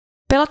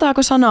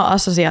Pelataanko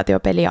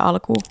sana-assosiaatiopeliä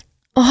alkuun?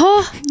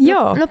 Oho,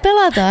 Joo. No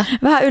pelataan.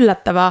 Vähän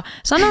yllättävää.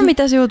 Sano,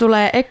 mitä sinulle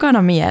tulee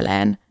ekana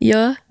mieleen.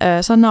 Joo.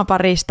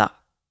 Sanaparista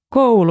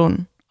koulun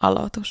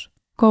aloitus,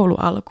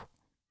 koulualku.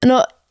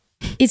 No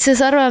itse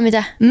asiassa arvaa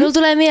mitä. Mulla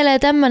tulee mieleen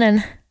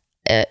tämmönen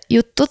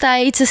juttu. Tää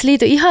ei itse asiassa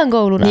liity ihan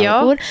koulun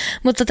alkuun,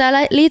 mutta tää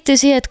liittyy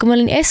siihen, että kun mä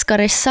olin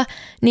eskarissa,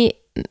 niin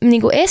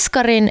niinku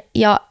eskarin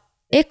ja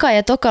eka-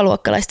 ja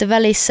tokaluokkalaisten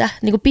välissä,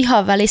 niin kuin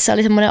pihan välissä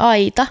oli semmoinen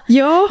aita.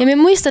 Joo. Ja mä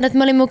muistan, että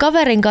mä olin mun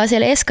kaverin kanssa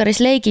siellä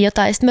eskarissa leikin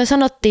jotain, ja sitten me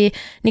sanottiin,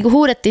 niin kuin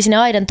huudettiin sinne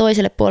aidan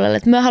toiselle puolelle,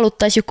 että me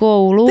haluttaisiin jo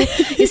kouluun.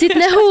 Ja sitten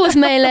ne huusi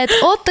meille, että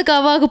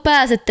ottakaa vaan kun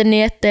pääsette,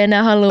 niin ettei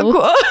enää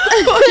halua.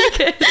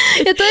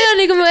 Ja toi on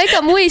niin kuin mun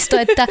eka muisto,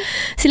 että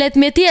sille, että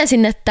mä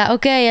tiesin, että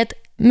okei, että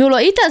minulla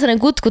on itse sellainen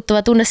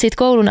kutkuttava tunne siitä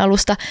koulun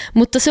alusta,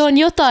 mutta se on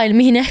jotain,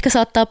 mihin ehkä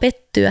saattaa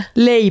pettyä.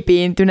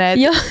 Leipiintyneet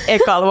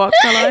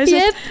ekaluokkalaiset.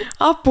 Jep.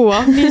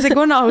 Apua, niin se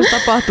konaus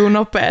tapahtuu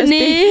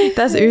nopeasti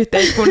tässä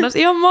yhteiskunnassa.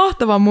 Ihan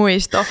mahtava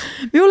muisto.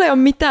 Minulla ei ole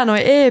mitään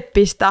noin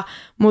eeppistä,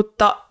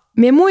 mutta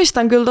minä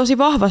muistan kyllä tosi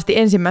vahvasti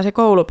ensimmäisen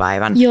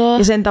koulupäivän. Joo.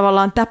 Ja sen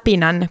tavallaan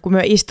täpinän, kun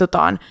me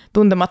istutaan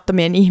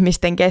tuntemattomien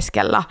ihmisten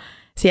keskellä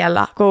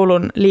siellä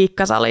koulun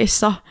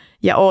liikkasalissa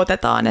ja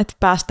odotetaan, että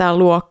päästään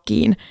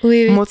luokkiin.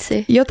 Mutta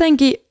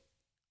jotenkin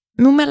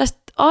mun mielestä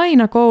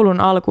aina koulun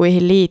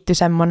alkuihin liittyi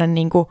semmoinen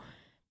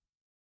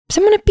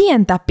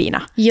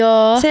pientäpinä.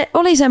 Joo. Se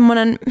oli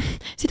semmoinen,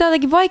 sitä on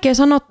jotenkin vaikea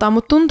sanottaa,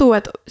 mutta tuntuu,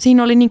 että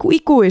siinä oli niinku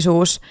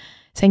ikuisuus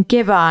sen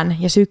kevään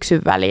ja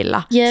syksyn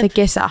välillä, se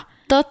kesä.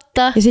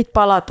 Totta. Ja sitten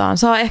palataan.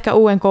 Saa ehkä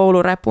uuden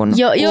koulurepun.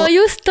 Joo,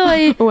 just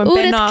toi. Uudet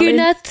penaalin,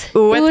 kynät,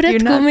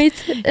 uudet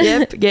kumit.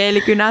 Jep,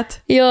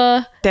 geelikynät,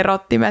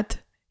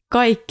 terottimet,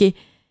 kaikki.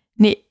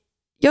 Niin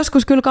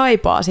joskus kyllä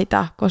kaipaa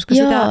sitä, koska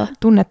sitä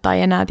tunnetta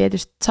ei enää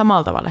tietysti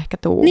samalla tavalla ehkä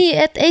tuu. Niin,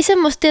 et ei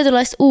semmoista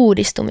tietynlaista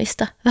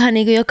uudistumista, vähän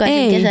niin kuin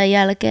jokaisen kesän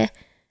jälkeen.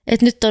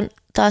 Että nyt on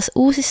taas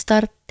uusi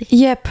startti.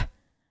 Jep.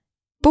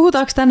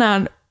 Puhutaanko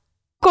tänään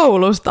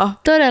koulusta?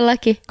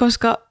 Todellakin.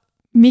 Koska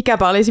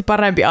mikäpä olisi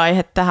parempi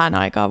aihe tähän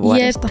aikaan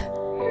vuodesta. Jep.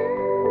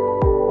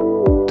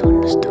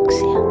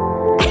 Tunnustuksia.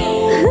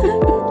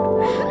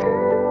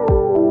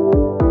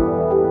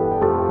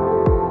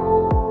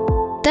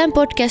 Tämän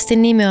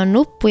podcastin nimi on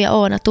Nuppu ja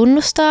Oona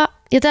tunnustaa,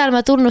 ja täällä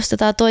me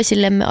tunnustetaan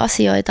toisillemme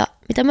asioita,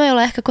 mitä me ei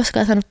olla ehkä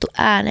koskaan sanottu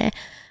ääneen,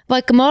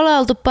 vaikka me ollaan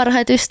oltu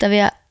parhaita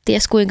ystäviä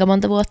ties kuinka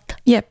monta vuotta.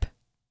 Jep.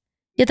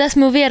 Ja tässä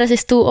mun vieressä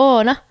istuu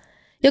Oona,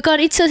 joka on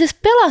itse asiassa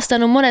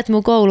pelastanut monet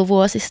mun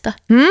kouluvuosista.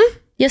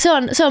 Ja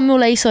se on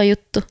mulle iso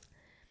juttu.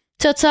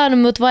 Sä oot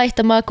saanut mut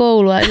vaihtamaan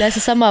koulua yleensä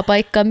samaa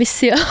paikkaa,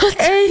 missä oot.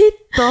 Ei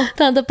hitto.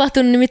 Tää on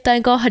tapahtunut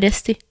nimittäin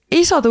kahdesti.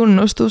 Iso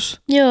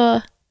tunnustus.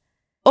 Joo.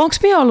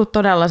 Onks minä ollut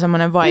todella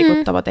semmoinen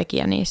vaikuttava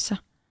tekijä niissä?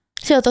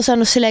 Se on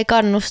osannut silleen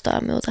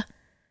kannustaa minulta.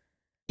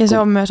 Ja se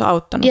on myös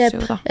auttanut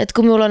sinulta. Että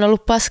kun minulla on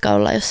ollut paska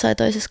olla jossain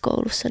toisessa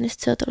koulussa, niin sit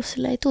se on tullut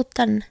silleen, tuu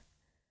tänne.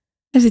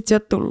 Ja sit se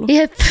on tullut.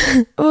 Jep.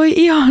 Oi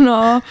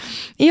ihanaa.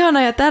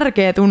 Ihana ja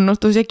tärkeä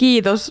tunnustus ja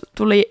kiitos.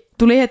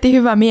 Tuli heti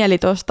hyvä mieli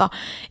tosta.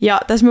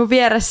 Ja tässä minun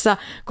vieressä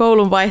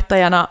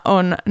koulunvaihtajana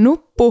on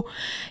Nuppu,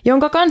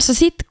 jonka kanssa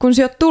sit, kun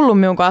sä oot tullut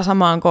minun kanssa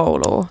samaan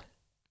kouluun,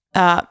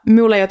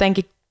 minulle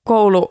jotenkin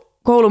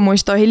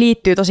koulumuistoihin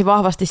liittyy tosi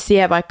vahvasti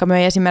siihen, vaikka me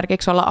ei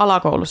esimerkiksi olla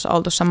alakoulussa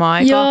oltu samaan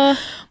aikaan.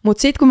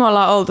 Mutta sitten kun me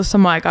ollaan oltu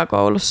samaan aikaan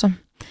koulussa,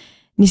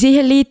 niin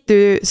siihen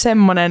liittyy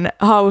semmoinen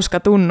hauska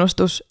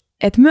tunnustus,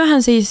 että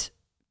myöhän siis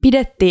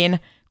pidettiin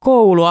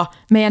koulua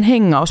meidän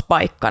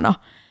hengauspaikkana.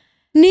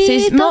 Niin,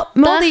 siis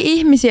me oltiin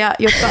ihmisiä,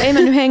 jotka ei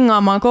mennyt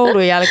hengaamaan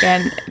koulun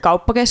jälkeen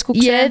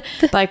kauppakeskukseen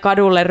tai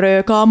kadulle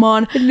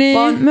röökaamaan,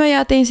 vaan me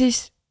jäätiin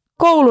siis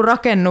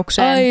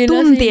koulurakennukseen aina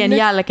tuntien sinne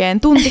jälkeen,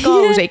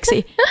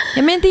 tuntikausiksi.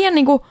 Ja me en tiedä,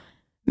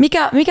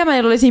 mikä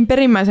meillä oli siinä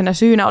perimmäisenä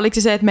syynä.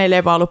 Oliko se, että meillä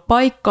ei vaan ollut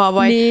paikkaa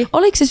vai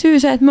oliko se syy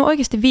se, että me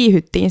oikeasti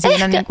viihyttiin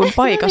siinä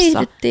paikassa? Ehkä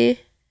viihyttiin.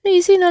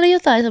 Niin, siinä oli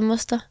jotain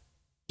semmoista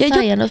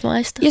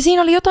taianomaista. Ja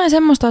siinä oli jotain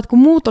semmoista, että kun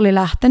muut oli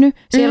lähtenyt,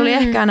 siellä oli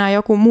ehkä enää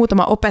joku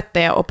muutama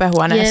opettaja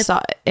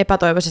opehuoneessa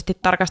epätoivoisesti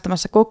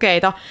tarkastamassa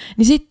kokeita,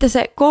 niin sitten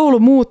se koulu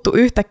muuttui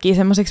yhtäkkiä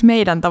semmoiseksi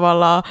meidän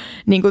tavallaan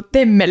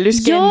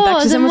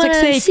temmellyskentäksi, semmoiseksi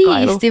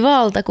seikkailu. Siisti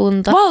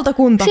valtakunta.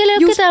 Valtakunta. Siellä ei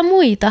ole ketään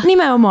muita.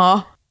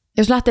 Nimenomaan.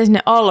 Jos lähtee sinne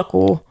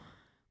alkuun,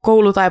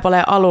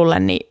 koulutaipaleen alulle,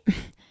 niin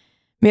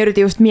me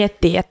yritin just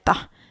miettiä, että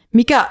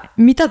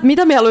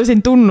mitä me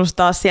haluaisin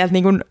tunnustaa sieltä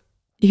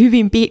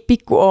hyvin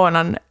pikku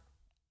Oonan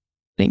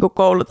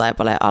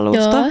koulutaipaleen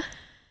alusta. Joo.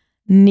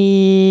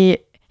 Niin,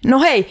 no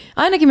hei,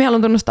 ainakin minä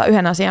haluan tunnustaa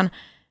yhden asian,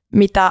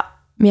 mitä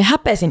minä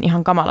häpesin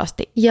ihan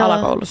kamalasti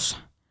alakoulussa.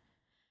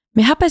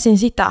 Minä häpesin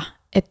sitä,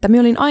 että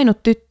minä olin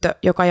ainut tyttö,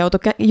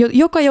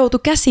 joka joutui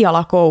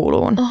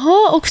käsialakouluun.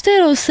 Oho, onko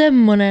teillä ollut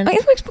semmoinen?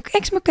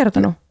 Eikö mä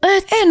kertonut?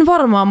 En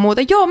varmaan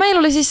muuten. Joo, meillä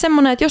oli siis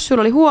semmoinen, että jos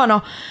sulla oli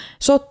huono,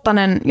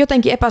 sottainen,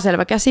 jotenkin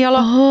epäselvä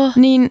käsiala,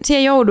 niin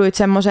siellä jouduit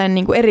semmoiseen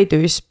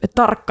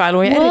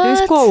erityistarkkailuun ja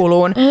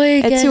erityiskouluun.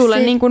 Että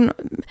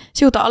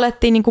siulta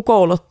alettiin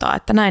kouluttaa,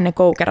 että näin ne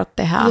koukerot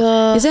tehdään.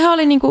 Joo. Ja sehän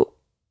oli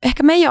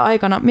ehkä meidän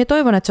aikana, minä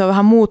toivon, että se on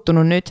vähän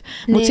muuttunut nyt,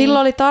 mutta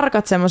silloin oli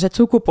tarkat semmoiset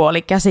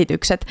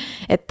sukupuolikäsitykset,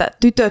 että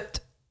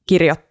tytöt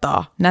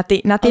kirjoittaa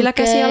nätillä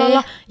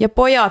käsialalla ja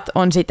pojat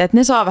on sitten, että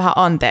ne saa vähän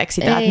anteeksi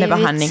sitä, että ne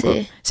vähän niinku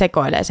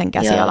sekoilee sen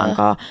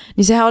käsialankaan.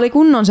 Niin sehän oli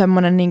kunnon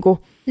semmoinen niinku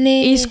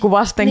isku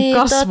vasten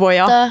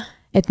kasvoja,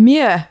 että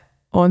mie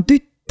on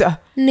tyttö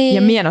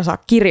ja mie en osaa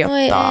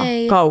kirjoittaa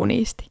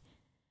kauniisti.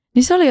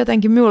 Niin se oli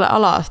jotenkin minulle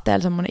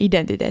ala-asteella semmoinen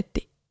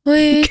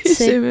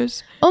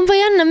identiteettikysymys. Onpa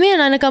jännä, mie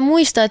en ainakaan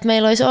muista, että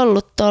meillä olisi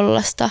ollut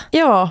tollasta.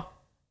 Joo,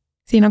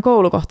 siinä on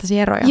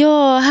koulukohtaisia eroja.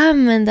 Joo,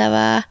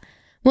 hämmentävää.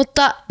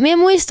 Mutta minä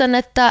muistan,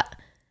 että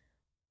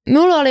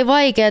minulla oli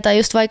vaikeaa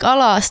just vaikka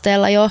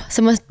ala-asteella jo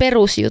semmoiset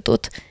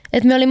perusjutut.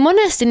 Että minä olin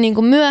monesti niin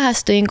kuin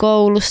myöhästyin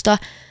koulusta.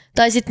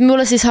 Tai sitten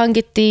minulle siis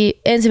hankittiin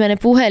ensimmäinen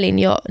puhelin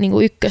jo niin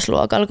kuin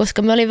ykkösluokalla,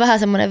 koska minä olin vähän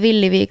semmoinen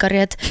villiviikari,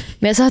 että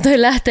minä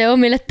saatoin lähteä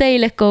omille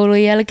teille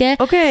koulun jälkeen.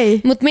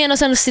 Okei. Mutta minä en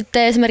osannut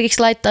sitten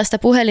esimerkiksi laittaa sitä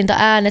puhelinta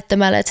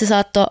äänettömälle, että se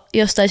saattoi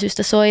jostain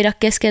syystä soida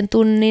kesken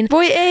tunnin.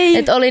 Voi ei!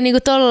 Että oli niin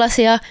kuin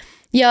tollasia.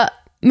 Ja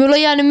minulla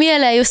on jäänyt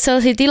mieleen just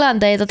sellaisia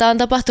tilanteita, tämä on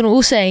tapahtunut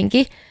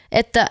useinkin,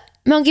 että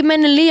me onkin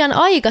mennyt liian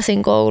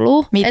aikaisin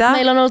kouluun. Että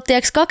meillä on ollut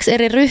 2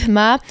 eri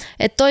ryhmää,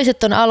 että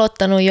toiset on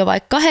aloittanut jo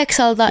vaikka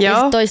 8 ja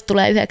sitten toiset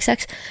tulee 9.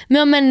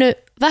 Me on mennyt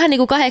vähän niin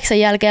kuin 8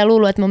 jälkeen ja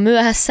luullut, että mä oon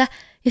myöhässä.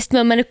 Ja sitten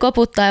me on mennyt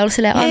koputtaa ja ollut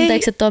silleen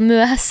anteeksi, että on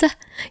myöhässä.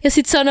 Ja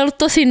sitten se on ollut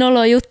tosi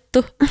nolo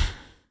juttu.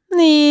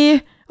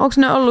 Niin. Onko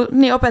ne ollut,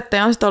 niin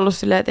opettaja on sitten ollut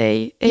silleen, että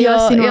ei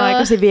ole sinun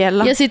aikasi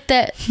vielä. Ja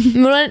sitten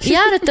mulla on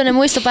jäänyt tämmöinen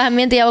muisto vähän,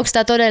 en tiedä onko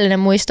tämä todellinen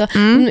muisto.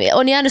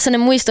 On jäänyt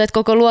sellainen muisto, että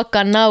koko luokka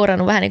on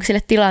nauranut vähän niin kuin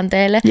sille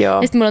tilanteelle. Joo.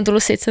 Ja sitten mulla on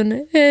tullut siitä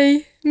sellainen,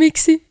 ei,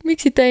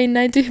 miksi tein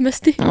näin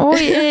tyhmästi?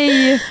 Oi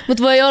ei.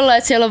 Mutta voi olla,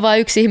 että siellä on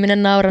vain yksi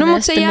ihminen nauranut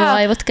ja sitten mun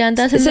aivot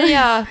kääntää sen. Se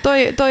jää,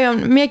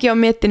 miekin on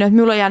miettinyt, että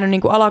minulla on jäänyt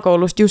niinku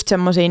alakoulusta just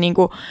semmosia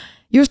niinku,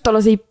 just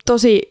tollaisia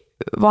tosi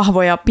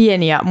vahvoja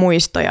pieniä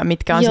muistoja,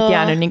 mitkä on sitten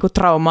jäänyt niinku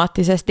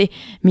traumaattisesti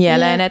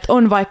mieleen, että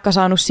on vaikka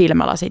saanut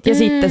silmälasit ja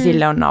sitten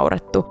sille on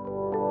naurettu.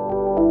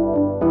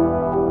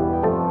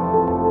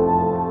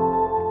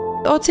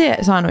 Ootko sinä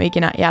saanut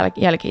ikinä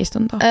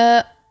jälki-istuntoa?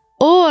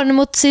 On,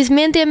 mutta siis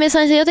en tiedä, minä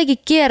sain sen jotenkin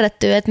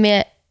kierrettyä, että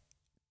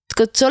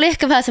kun se oli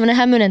ehkä vähän semmoinen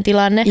hämyinen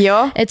tilanne,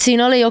 että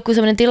siinä oli joku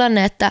semmoinen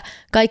tilanne, että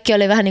kaikki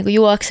oli vähän niin kuin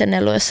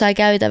juoksennellut jossain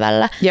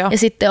käytävällä ja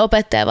sitten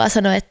opettaja vaan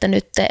sanoi, että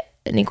nyt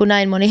niin kuin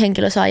näin moni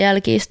henkilö saa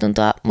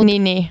jälki-istuntoa, mutta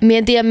minä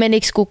en tiedä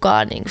menikö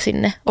kukaan niin kuin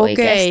sinne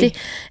oikeasti.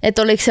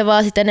 Että oliko se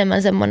vaan sit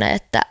enemmän semmoinen,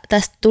 että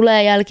tästä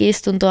tulee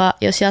jälki-istuntoa,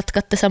 jos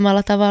jatkatte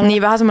samalla tavalla.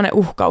 Niin, vähän semmoinen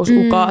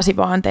ukaasi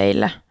vaan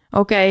teille.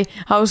 Okei,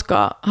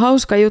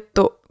 hauska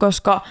juttu,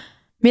 koska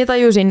minä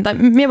tajusin, tai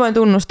minä voin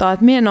tunnustaa,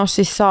 että minä en ole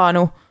siis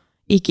saanut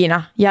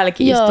ikinä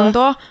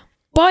jälki-istuntoa,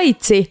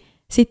 paitsi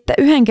sitten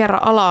yhden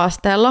kerran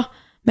ala-asteella.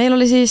 Meillä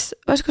oli siis,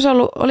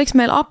 oliko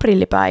meillä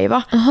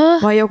aprillipäivä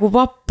vai joku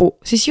vappu,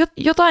 siis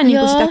jotain niin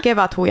kuin sitä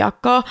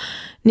keväthujakkaa,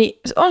 niin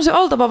on se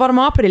oltava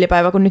varmaan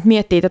aprillipäivä, kun nyt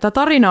miettii tätä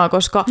tarinaa,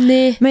 koska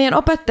meidän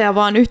opettaja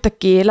vaan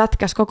yhtäkkiä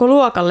lätkäsi koko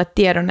luokalle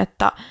tiedon,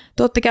 että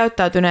te olette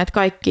käyttäytyneet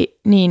kaikki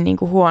niin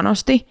kuin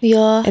huonosti,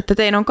 että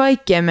teidän on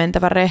kaikkien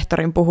mentävä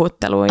rehtorin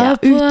puhutteluun ja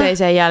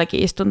yhteiseen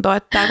jälki-istuntoon,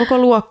 että tämä koko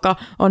luokka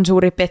on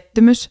suuri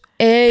pettymys.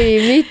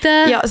 Ei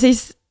mitään. Ja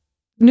siis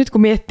nyt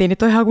kun miettii, niin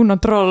toi ihan kunnon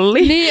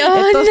trolli. Niin että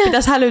tuossa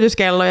pitäisi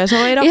hälytyskelloja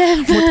soida,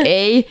 mutta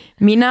ei.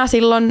 Minä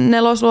silloin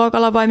 4.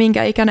 luokalla vai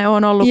minkä ikäinen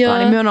olen ollutkaan,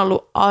 niin minä olen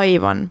ollut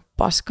aivan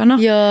paskana.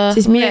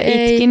 Siis minä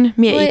itkin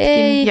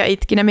ja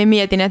itkin ja minä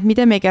mietin, että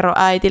miten minä kerron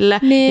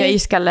äitille ja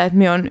iskälle, että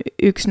minä olen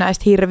yksi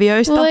näistä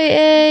hirviöistä. Voi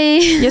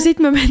ei. Ja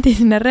sitten me mentiin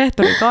sinne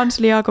rehtorin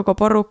kansliaan, koko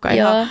porukka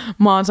ihan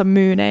maansa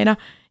myyneinä.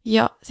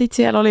 Ja sitten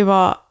siellä oli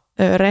vaan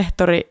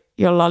rehtori,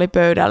 jolla oli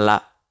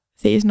pöydällä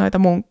siis noita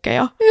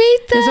munkkeja.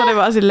 Mitä? Ja se oli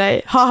vaan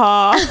silleen,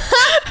 hahaa.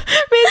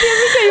 Mä en tiedä,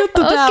 mikä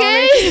juttu tää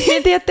oli. Mä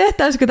en tiedä,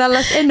 tehtäisikö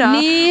tällaista enää.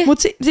 Niin.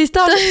 Mutta siis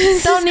tää on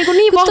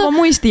niin vahva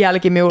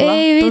muistijälki minulla.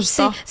 Ei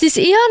vitsi. Siis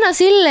ihana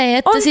silleen,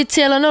 että sit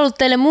siellä on ollut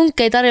teille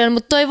munkkeja tarjolla,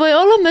 mutta toi voi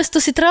olla myös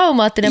tosi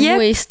traumaattinen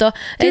muisto.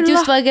 Että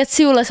just vaikka, että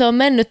sinulla se on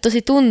mennyt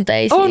tosi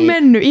tunteisiin. On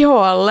mennyt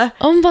ihoalle.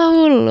 Onpa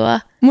hullua.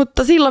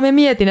 Mutta silloin mä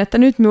mietin, että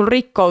nyt minulla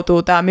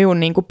rikkoutuu tämä minun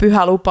niinku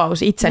pyhä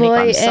lupaus itseni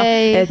kanssa.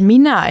 Että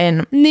minä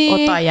en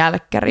ota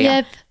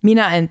jälkkäriä.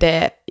 Minä en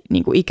tee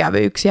niinku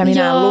ikävyyksiä,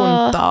 minä en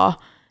lunttaa.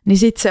 Niin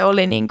sit se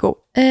oli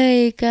niinku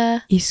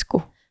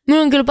isku. Mun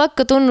on kyllä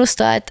pakko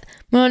tunnustaa, että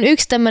mulla on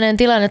yksi tämmöinen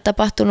tilanne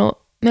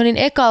tapahtunut. Mä olin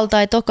ekalla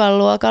tai tokalla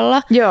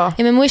luokalla. Ja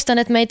mä muistan,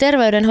 että meidän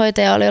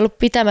terveydenhoitaja oli ollut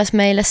pitämässä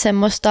meille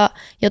semmoista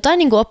jotain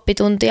niinku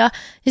oppituntia.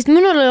 Ja sit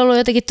mun oli ollut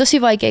jotenkin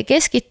tosi vaikea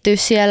keskittyä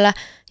siellä.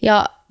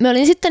 Ja mä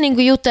olin sitten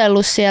niinku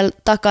jutellut siellä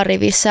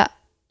takarivissä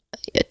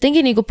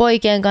jotenkin niinku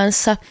poikien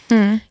kanssa.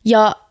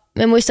 Ja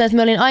mä muistan, että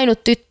mä olin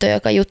ainut tyttö,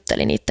 joka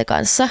jutteli niiden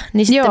kanssa.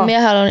 Niin sitten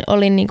miehellä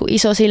oli niinku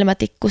iso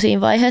silmätikku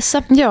siinä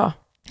vaiheessa.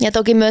 Ja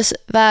toki myös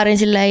väärin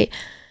silleen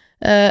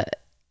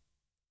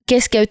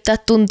keskeyttää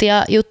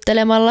tuntia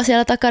juttelemalla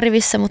siellä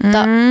takarivissä,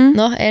 mutta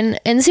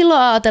en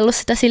silloin ajatellut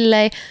sitä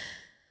silleen.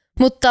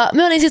 Mutta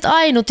mä olin sitten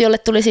ainut, jolle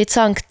tuli siitä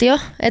sanktio,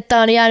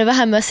 että on jäänyt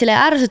vähän myös silleen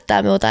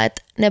ärsyttää muuta,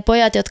 että ne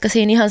pojat, jotka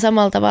siinä ihan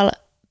samalla tavalla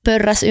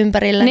pörräs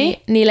ympärillä,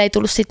 niin niillä ei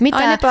tullut sit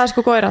mitään. Ai ne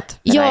pääskö koirat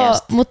Joo,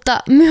 mutta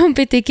minun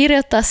piti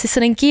kirjoittaa siis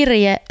sellainen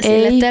kirje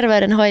sille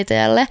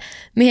terveydenhoitajalle,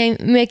 mihin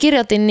minä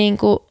kirjoitin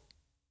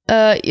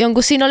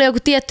siinä oli joku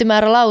tietty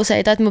määrä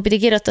lauseita, että minun piti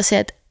kirjoittaa se,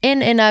 että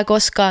en enää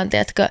koskaan,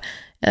 tiedätkö,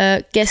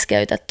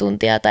 keskeytä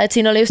tuntia, tai että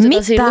siinä oli just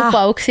tosia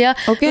lupauksia.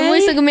 Okay. Mä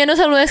muistan, kun minä en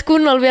osannut edes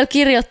kunnolla vielä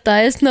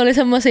kirjoittaa, ja sitten ne oli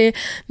semmosia,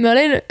 mä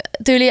olin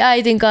tyyli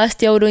äitin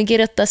kanssa, jouduin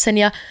kirjoittaa sen,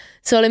 ja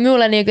se oli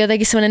minulle niin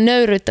jotenkin semmoinen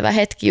nöyryyttävä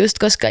hetki just,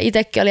 koska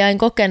itsekin oli aina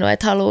kokenut,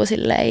 että haluaa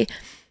silleen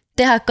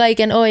tehdä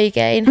kaiken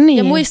oikein. Niin.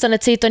 Ja muistan,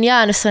 että siitä on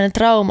jäänyt sellainen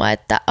trauma,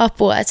 että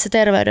apua, että se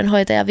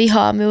terveydenhoitaja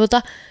vihaa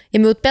minulta. Ja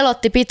minut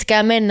pelotti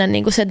pitkään mennä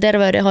niin kuin sen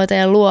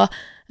terveydenhoitajan luo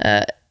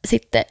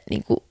sitten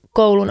niin kuin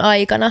koulun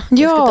aikana,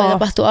 koska toi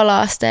tapahtui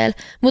ala-asteella.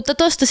 Mutta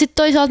tosta sitten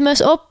toisaalta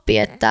myös oppi,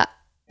 että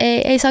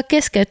ei saa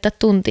keskeyttää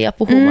tuntia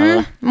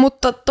puhumalla.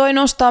 Mutta toi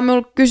nostaa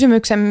minulle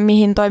kysymyksen,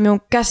 mihin toi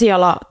minun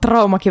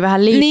käsialatraumakin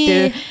vähän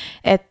liittyy,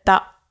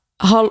 että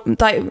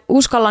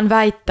uskallan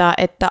väittää,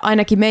 että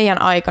ainakin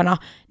meidän aikana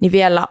niin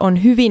vielä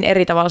on hyvin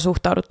eri tavalla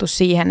suhtauduttu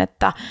siihen,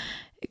 että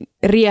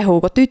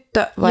riehuuko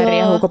tyttö vai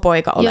riehuuko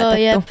poika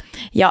oletettu.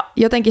 Ja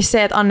jotenkin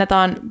se, että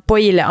annetaan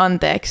pojille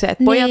anteeksi,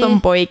 että pojat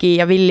on poikia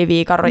ja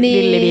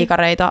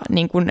villiviikareita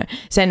niin kuin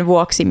sen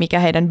vuoksi, mikä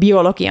heidän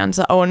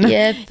biologiansa on.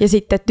 Ja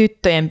sitten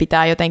tyttöjen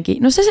pitää jotenkin,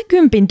 no se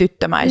 10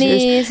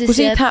 tyttömäisyys, kun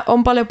siitähän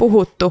on paljon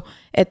puhuttu,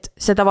 että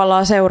se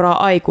tavallaan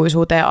seuraa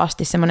aikuisuuteen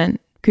asti semmoinen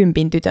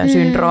 10 tytön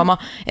syndrooma,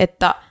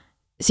 että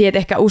sä et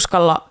ehkä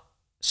uskalla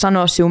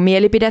sanoa sinun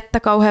mielipidettä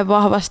kauhean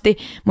vahvasti,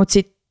 mutta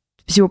sitten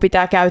sinun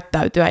pitää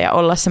käyttäytyä ja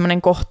olla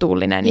semmoinen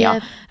kohtuullinen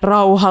ja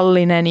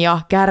rauhallinen ja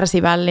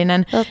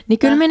kärsivällinen. Totta. Niin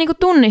kyllä minä niinku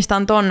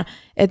tunnistan ton,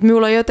 että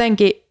minulla on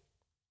jotenkin,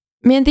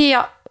 minä en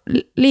tiedä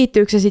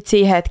liittyykö se sit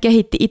siihen, että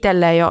kehitti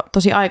itselleen jo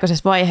tosi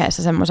aikaisessa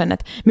vaiheessa semmoisen,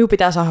 että minun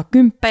pitää saada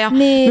 10,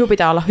 minun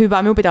pitää olla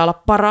hyvä, minun pitää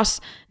olla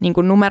paras niin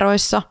kuin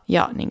numeroissa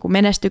ja niin kuin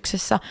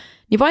menestyksessä.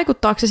 Niin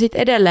vaikuttaako se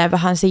sitten edelleen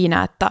vähän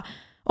siinä, että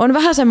on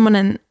vähän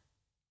semmoinen,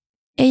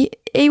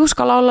 ei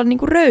uskalla olla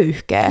niinku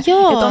röyhkeä.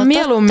 Että on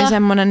mieluummin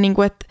semmoinen,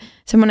 niinku, että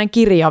semmoinen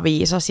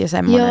kirjaviisas ja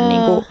semmoinen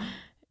niinku,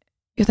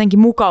 jotenkin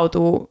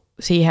mukautuu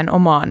siihen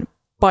omaan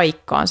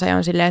paikkaansa ja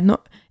on silleen, että no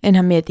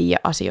enhän mietiä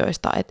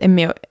asioista, että en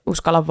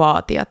uskalla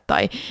vaatia.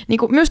 Tai,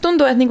 niinku, myös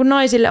tuntuu, että niinku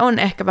naisille on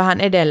ehkä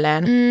vähän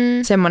edelleen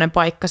semmoinen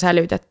paikka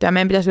sälytetty ja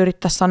meidän pitäisi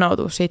yrittää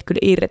sanoutua siitä kyllä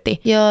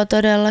irti. Joo,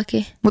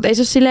 todellakin. Mutta ei se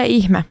ole silleen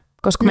ihme,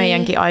 koska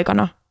meidänkin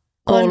aikana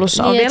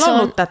koulussa on vielä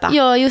ollut tätä.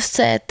 Joo, just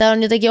se, että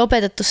on jotenkin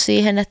opetettu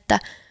siihen, että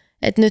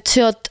nyt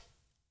se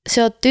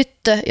oot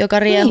tyttö, joka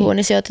riehuu,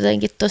 niin se oot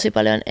jotenkin tosi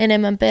paljon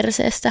enemmän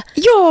perseestä.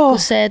 Joo. Kuin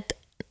se, että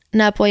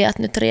nämä pojat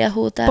nyt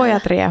riehuu täällä.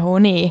 Pojat riehuu,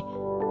 niin.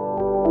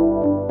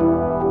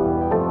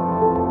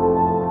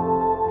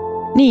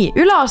 Niin,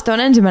 yläaste on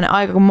ensimmäinen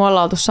aika, kun me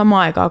ollaan oltu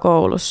samaan aikaan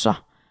koulussa.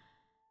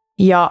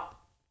 Ja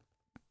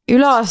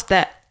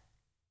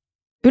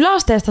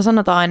yläasteesta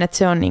sanotaan aina, että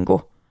se on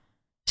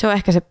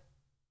ehkä se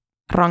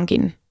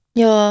rankin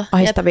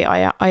ahdistavin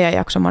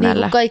ajanjakso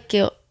monelle. Niin kaikki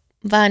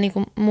vähän niin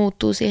kuin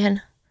muuttuu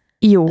siihen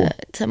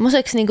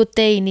semmoiseksi niin kuin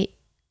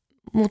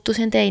muuttuu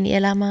siihen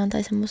teini-elämään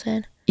tai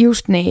semmoiseen.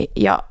 Just niin,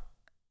 ja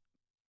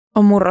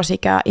on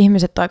murrosikää,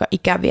 ihmiset on aika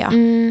ikäviä,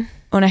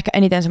 on ehkä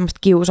eniten semmoista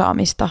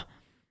kiusaamista.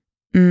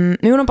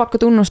 Minun on pakko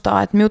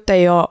tunnustaa, että minut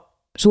ei ole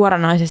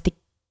suoranaisesti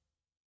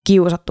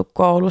kiusattu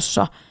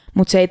koulussa,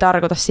 mutta se ei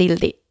tarkoita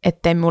silti,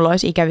 ettei minulla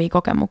olisi ikäviä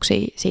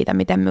kokemuksia siitä,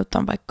 miten minut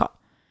on vaikka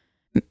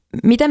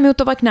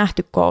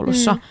nähty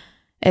koulussa.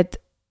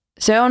 Et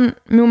se on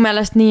minun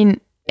mielestä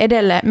niin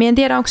edelleen, minä en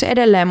tiedä onko se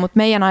edelleen, mutta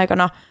meidän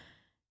aikana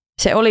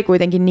se oli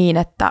kuitenkin niin,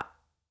 että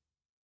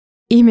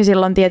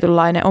ihmisillä on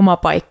tietynlainen oma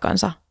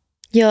paikkansa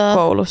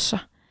koulussa.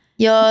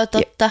 Joo,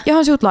 totta.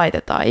 Johon sinut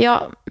laitetaan.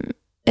 Ja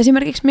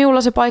esimerkiksi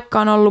minulla se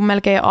paikka on ollut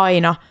melkein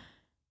aina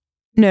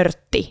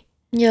nörtti.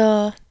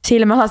 Joo.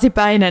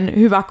 Silmälasipäinen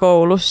hyvä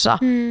koulussa.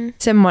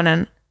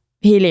 Semmoinen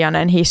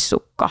hiljainen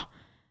hissukka.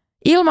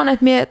 Ilman,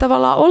 että minä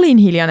tavallaan olin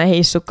hiljainen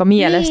hissukka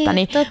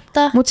mielestäni. Niin,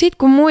 mutta sitten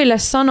kun muille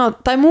sanoo,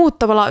 tai muut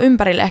tavallaan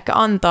ympärille ehkä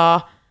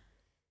antaa,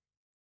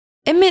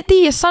 en mä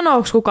tiedä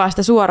sanooko kukaan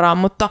sitä suoraan,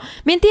 mutta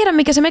minä en tiedä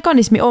mikä se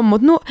mekanismi on,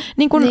 mutta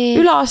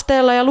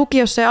yläasteella ja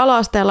lukiossa ja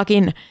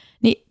ala-asteellakin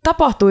niin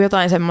tapahtuu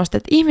jotain semmoista,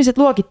 että ihmiset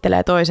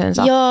luokittelee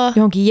toisensa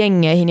johonkin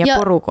jengeihin ja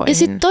porukoihin. Ja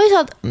sitten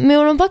toisaalta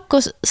minun on pakko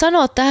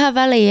sanoa tähän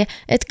väliin,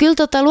 että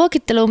kyllä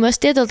luokittelua myös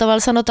tietyllä tavalla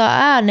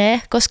sanotaan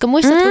ääneen, koska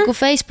muistatko, kun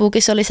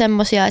Facebookissa oli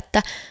semmoisia,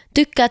 että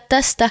tykkäät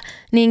tästä,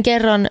 niin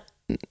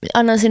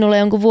annan sinulle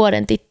jonkun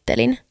vuoden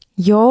tittelin.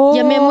 Joo.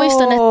 Ja minä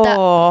muistan, että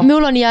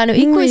minulla on jäänyt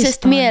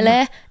ikuisesti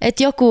mieleen,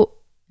 että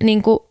joku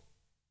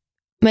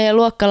meidän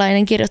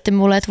luokkalainen kirjoitti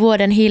mulle, että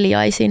vuoden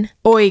hiljaisin.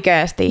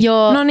 Oikeesti?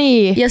 Joo. No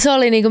niin. Ja se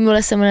oli niinku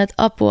mulle semmoinen, että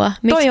apua.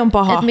 Toi on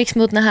paha. Että miksi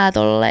mut nähdään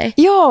tolleen.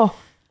 Joo.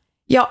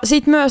 Ja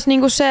sit myös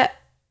niinku se,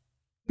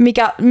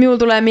 mikä minulle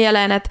tulee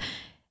mieleen, että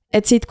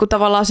että sit kun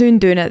tavallaan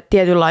syntyy ne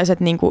tietynlaiset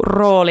niinku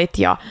roolit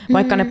ja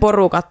vaikka ne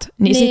porukat,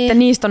 niin sitten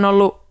niistä on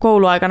ollut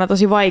kouluaikana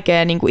tosi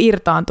vaikea niinku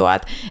irtaantua.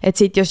 Että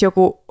sit jos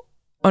joku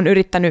on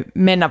yrittänyt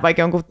mennä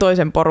vaikka jonkun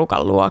toisen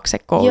porukan luokse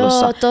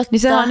koulussa, niin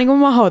se on niinku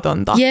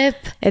mahdotonta. Jep.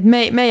 Et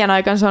meidän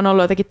aikana se on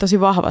ollut jotenkin tosi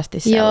vahvasti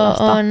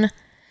sellaista. Joo, on.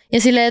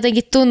 Ja sille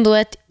jotenkin tuntuu,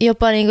 että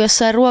jopa niinku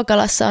jossain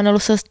ruokalassa on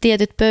ollut sellaiset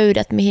tietyt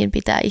pöydät, mihin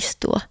pitää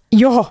istua.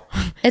 Joo.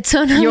 Että se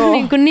on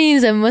ollut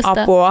niin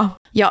semmoista. Apua.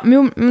 Ja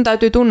minun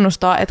täytyy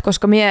tunnustaa, että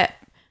koska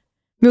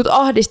minut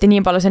ahdisti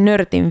niin paljon se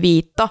nörtin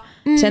viitta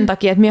sen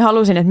takia, että minä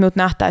halusin, että minut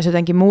nähtäisi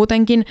jotenkin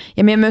muutenkin.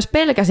 Ja minä myös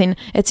pelkäsin,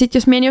 että sit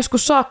jos minä en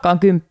joskus saakaan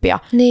 10,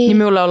 niin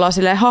minulle ollaan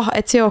silleen,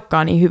 että se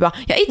olekaan niin hyvä.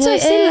 Ja itse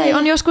asiassa silleen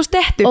on joskus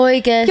tehty.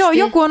 Oikeesti. Joo,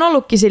 joku on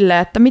ollutkin silleen,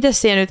 että miten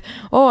siellä nyt,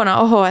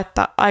 Oona,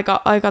 että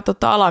aika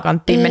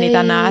alakanttiin meni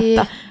tänään,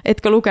 että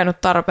etkö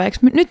lukenut tarpeeksi.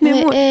 Nyt minä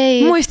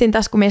muistin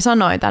tässä, kun minä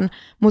sanoin tämän,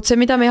 mutta se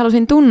mitä minä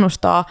halusin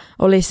tunnustaa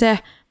oli se,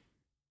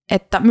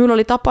 että minulla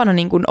oli tapana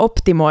niin kuin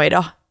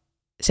optimoida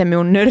se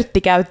minun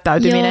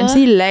nörttikäyttäytyminen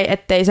silleen,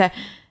 ettei se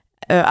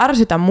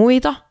ärsytä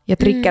muita ja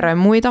triggeröi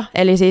muita.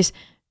 Eli siis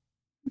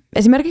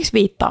esimerkiksi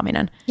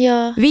viittaaminen.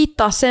 Joo.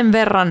 Viittaa sen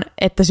verran,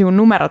 että sinun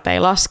numerot ei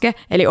laske,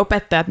 eli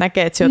opettajat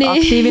näkee, että sinä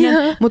olet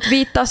aktiivinen, mutta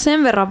viittaa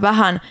sen verran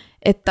vähän,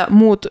 että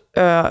muut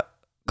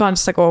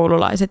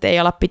kanssakoululaiset ei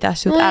ala pitää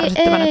sinut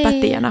ärsyttävänä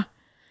pätijänä.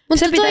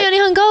 Mutta toi on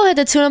ihan kauheat,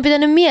 että sinun on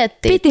pitänyt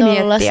miettiä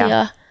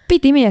tollasia.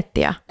 Piti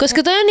miettiä.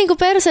 Koska toi on niinku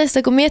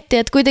perseestä, kun miettii,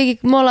 että kuitenkin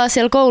me ollaan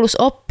siellä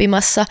koulussa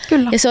oppimassa.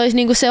 Kyllä. Ja se olisi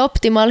niinku se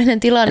optimaalinen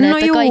tilanne,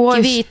 että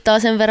kaikki viittaa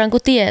sen verran, kun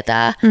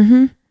tietää.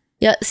 Mm-hmm.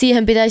 Ja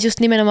siihen pitäisi just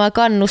nimenomaan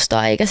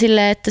kannustaa, eikä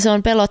silleen, että se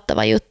on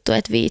pelottava juttu,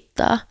 että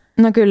viittaa.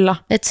 No kyllä.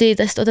 Että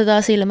siitä sitten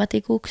otetaan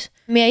silmätikuksi.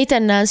 Mie itse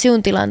näen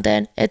sinun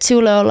tilanteen, että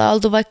sinulle ollaan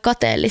oltu vaikka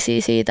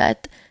kateellisia siitä,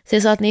 että sä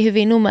saat niin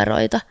hyviä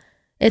numeroita.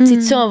 Että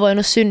sit se on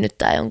voinut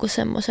synnyttää jonkun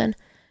semmoisen.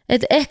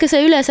 Että ehkä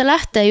se yleensä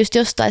lähtee just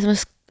jostain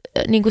semmoisesta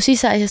niin kuin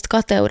sisäisestä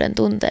kateuden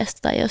tunteesta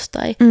tai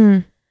jostain.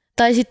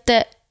 Tai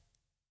sitten,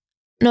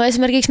 no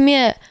esimerkiksi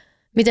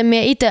miten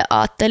mie itse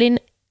ajattelin,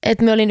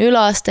 että mie olin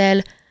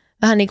yläasteella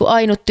vähän niin kuin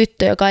ainut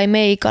tyttö, joka ei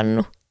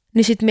meikannut.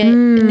 Niin sitten mie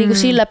niin kuin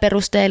sillä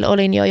perusteella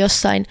olin jo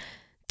jossain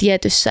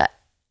tietyssä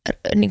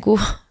niin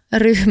kuin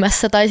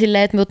ryhmässä tai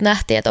silleen, että minut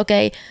nähtiin, että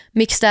okei,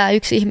 miksi tämä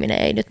yksi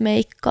ihminen ei nyt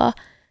meikkaa.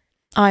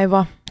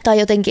 Aivan. Tai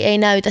jotenkin ei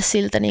näytä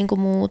siltä niin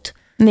kuin muut.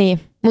 Niin.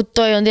 Mutta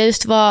toi on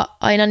tietysti vaan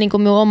aina niinku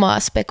minun omaa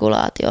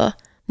spekulaatioa.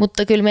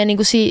 Mutta kyllä me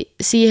niinku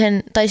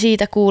siihen tai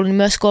siitä kuulin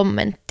myös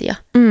kommenttia.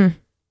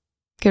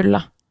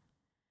 Kyllä.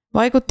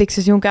 Vaikuttiko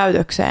se sinun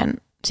käytökseen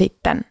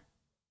sitten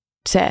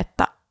se,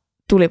 että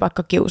tuli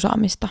vaikka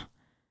kiusaamista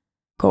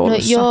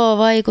koulussa? No joo,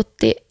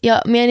 vaikutti.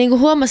 Ja minä niinku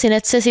huomasin,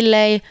 että se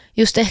silleen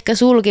just ehkä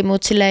sulki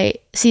mut silleen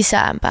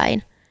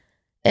sisäänpäin.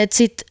 Että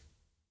sit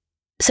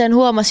sen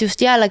huomasi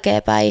just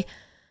jälkeenpäin,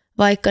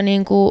 vaikka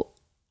niinku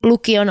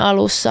lukion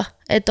alussa,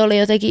 että oli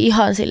jotenkin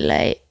ihan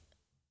silleen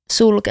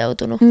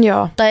sulkeutunut.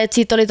 Joo. Tai että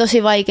siitä oli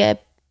tosi vaikea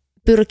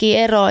pyrkiä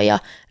eroon ja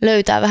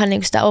löytää vähän niin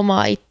kuin sitä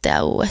omaa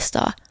itseä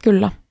uudestaan.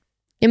 Kyllä.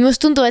 Ja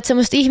minusta tuntuu, että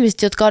sellaiset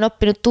ihmiset, jotka on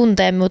oppinut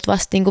tunteen minut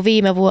vasta niin kuin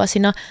viime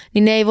vuosina,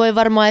 niin ne ei voi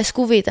varmaan edes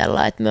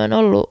kuvitella, että me on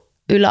ollut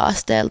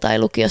yläasteella tai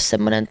lukiossa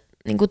semmoinen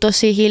niin kuin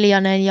tosi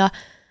hiljainen ja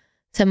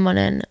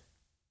semmoinen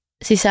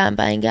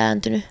sisäänpäin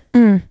kääntynyt.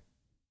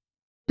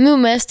 Minun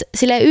mielestä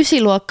silleen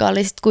 9-luokka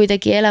oli sitten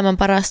kuitenkin elämän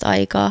parasta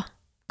aikaa,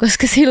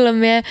 koska silloin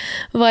minä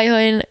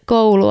vaihoin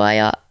koulua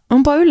ja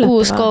onpa yllättävää.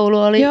 Uusi koulu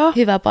oli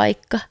hyvä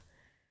paikka.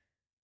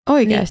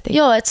 Oikeasti? Niin,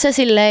 joo, että se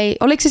silleen...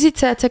 Oliko se sitten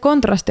se, että se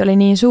kontrasti oli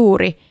niin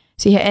suuri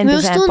siihen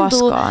entiseen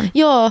paskaan?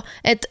 Joo,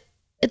 että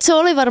se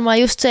oli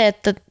varmaan just se,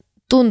 että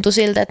tuntui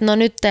siltä, että no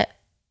nyt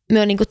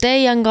me on niinku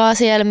teidän kanssa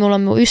siellä, minulla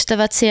on mun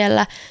ystävät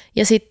siellä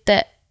ja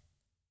sitten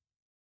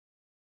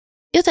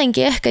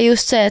jotenkin ehkä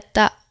just se,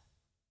 että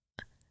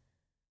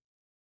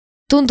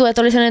tuntuu,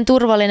 että oli sellainen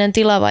turvallinen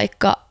tila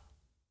vaikka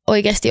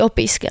oikeasti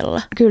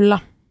opiskella. Kyllä.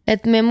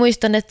 Et mä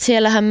muistan, että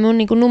siellähän mun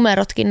niinku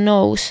numerotkin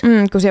nousi.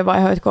 Kun siellä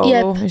vaihoit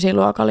kouluun,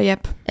 9-luokalla,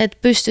 jep. Että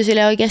pystyi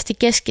sille oikeasti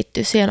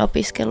keskittyä siihen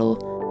opiskeluun.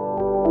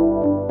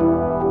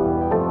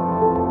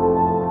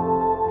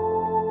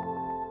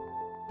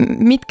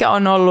 Mitkä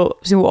on ollut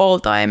sinun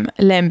all-time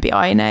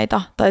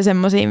lempiaineita tai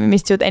semmoisia,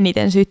 mistä sinut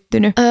eniten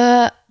syttynyt?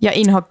 Ja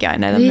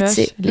inhokkiaineita myös.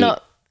 No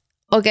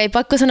okei,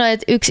 pakko sanoa,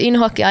 että yksi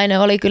inhokkiaine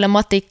oli kyllä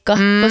matikka,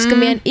 koska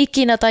minä en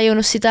ikinä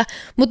tajunnut sitä,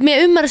 mutta minä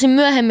ymmärsin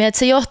myöhemmin, että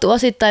se johtui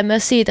osittain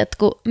myös siitä, että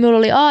kun minulla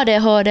oli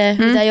ADHD,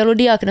 mitä ei ollut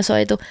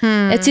diagnosoitu,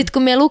 että sitten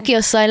kun minä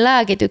lukiossa sain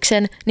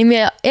lääkityksen, niin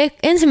minä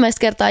ensimmäistä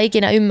kertaa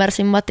ikinä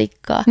ymmärsin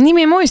matikkaa. Niin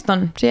minä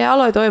muistan, siellä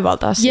aloit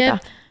oivaltaa sitä.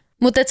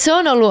 Mutta se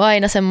on ollut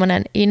aina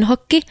semmoinen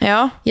inhokki.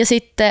 Joo. Ja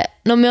sitten,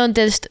 no minä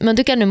olen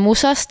tykännyt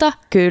musasta.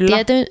 Kyllä.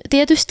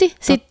 Tietysti.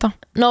 Sitten,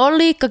 no on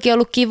liikkakin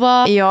ollut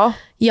kivaa. Joo.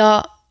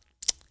 Ja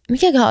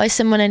mikäköhän olisi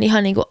semmoinen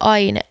ihan niinku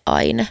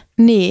aine?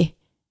 Niin.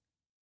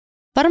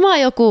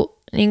 Varmaan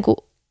joku niinku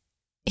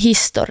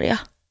historia.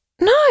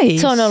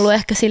 Nice. Se on ollut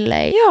ehkä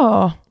silleen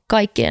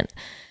kaikkien,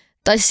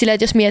 tai siis silleen,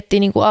 että jos miettii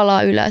niinku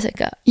ala, ylä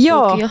sekä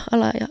lukio,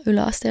 ala- ja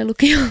yläasteen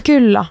lukio.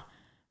 Kyllä.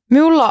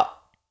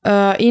 Minulla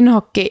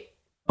inhokki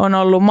on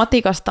ollut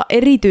matikasta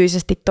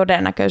erityisesti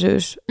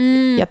todennäköisyys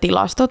ja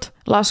tilastot,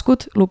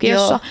 laskut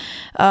lukiossa.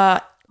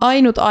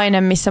 Ainut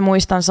aine, missä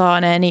muistan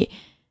saaneeni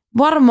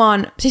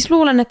varmaan, siis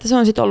luulen, että se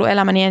on sitten ollut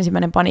elämäni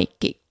ensimmäinen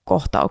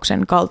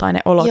paniikkikohtauksen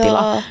kaltainen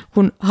olotila,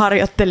 kun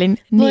harjoittelin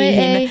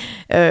niihin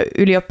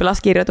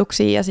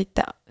ylioppilaskirjoituksiin ja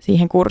sitten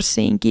siihen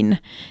kurssiinkin.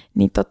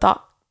 Niin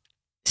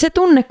se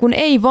tunne, kun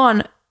ei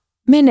vaan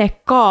mene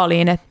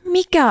kaaliin, että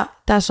mikä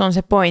tässä on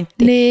se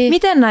pointti,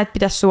 miten näitä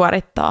pitäisi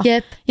suorittaa.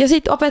 Jep. Ja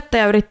sitten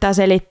opettaja yrittää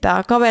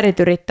selittää, kaverit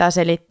yrittää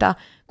selittää,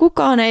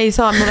 kukaan ei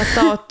saa mulle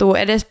taottua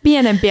edes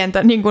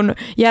pientä niin kuin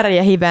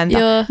järjehiventä.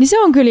 Niin se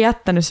on kyllä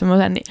jättänyt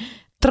semmoisen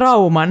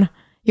trauman,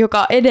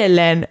 joka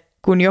edelleen,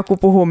 kun joku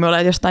puhuu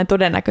minulle jostain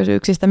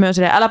todennäköisyyksistä, me on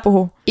silleen, älä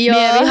puhu. Mie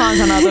vihaan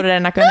sanaa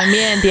todennäköinen,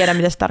 mie en tiedä,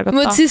 mitä se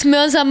tarkoittaa. Mutta siis me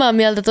on samaa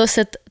mieltä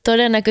tuossa, että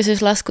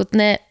todennäköisyyslaskut,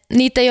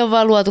 niitä ei ole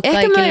vaan luotu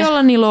kaikille. Ehkä me ei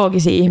olla niin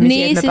loogisia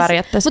ihmisiä, että me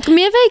pärjättäisiin. Mutta kun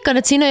mie veikkaan,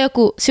 että siinä on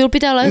joku, sinulla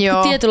pitää olla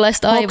joku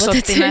tietynlaista aivot,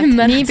 että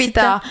ymmärrät niin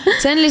pitää.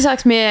 Sitä. Sen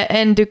lisäksi mie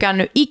en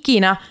tykännyt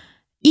ikinä.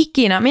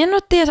 Mie en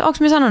ole tiedä, onko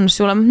mie sanonut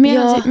sulle,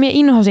 mutta mie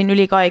inhosin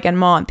yli kaiken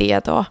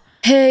maantietoa.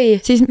 Hei,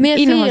 siis mie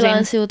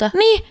fiilaan sinulta.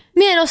 Niin.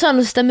 Mie en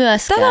osannut sitä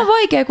myöskään. Tätä on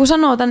vaikea, kun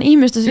sanoo tämän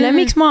ihmistä silleen,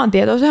 miksi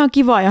maantieto, sehän on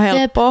kiva ja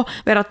helppoa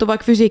verrattu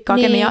vaikka fysiikkaa,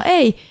 kemiaa.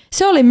 Ei,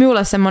 se oli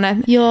minulle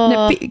semmoinen,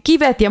 ne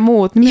kivet ja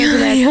muut,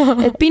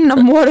 että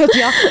pinnan muodot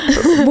ja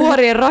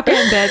vuorien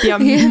rakenteet ja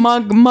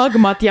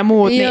magmat ja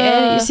muut, niin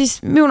ei,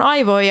 siis minun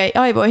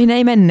aivoihin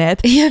ei menneet.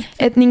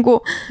 Et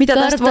niinku, mitä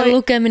tästä voi...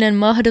 lukeminen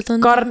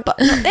mahdotonta.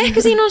 No,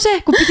 ehkä siinä on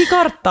se, kun piti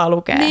karttaa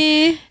lukea.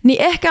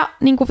 Niin ehkä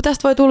niinku,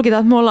 tästä voi tulkita,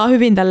 että me ollaan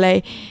hyvin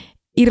tälleen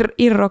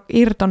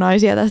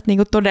irtonaisia tästä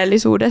niinku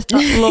todellisuudesta,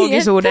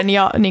 loogisuuden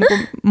ja niinku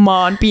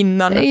maan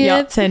pinnan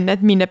ja sen,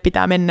 että minne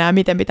pitää mennä ja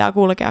miten pitää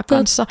kulkea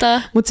kanssa.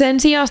 Mutta sen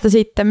sijasta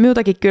sitten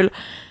minultakin kyllä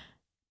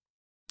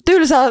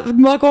tylsää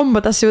mua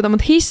kompata siltä,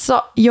 mutta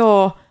hissa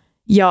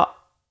ja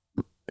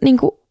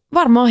niinku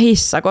varmaan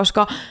hissa,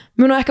 koska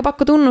minun on ehkä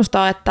pakko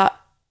tunnustaa, että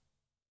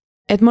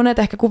monet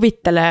ehkä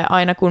kuvittelee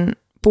aina kun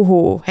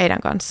puhuu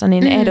heidän kanssa,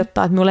 niin ne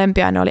ehdottaa, että minun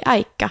lempiaine oli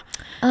äikkä.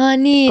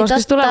 Niin, koska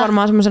se tulee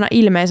varmaan semmoisena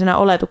ilmeisenä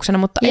oletuksena,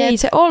 mutta ei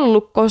se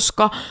ollut,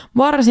 koska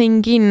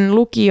varsinkin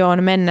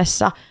lukioon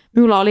mennessä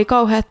minulla oli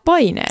kauheat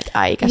paineet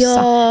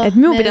äikässä. Että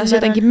minun pitäisi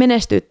jotenkin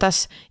menestyä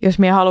tässä, jos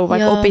minä haluan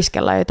vaikka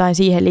opiskella jotain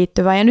siihen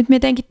liittyvää. Ja nyt minä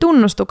teenkin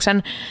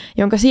tunnustuksen,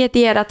 jonka sinä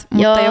tiedät,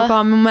 mutta joka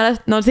on mun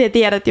mielestä, no sinä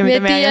tiedät jo, mitä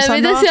minä aion sanoa.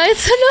 Mitä sinä aiot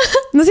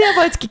sanoa? No sinä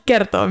voitkin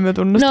kertoa minun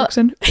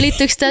tunnustuksen. No,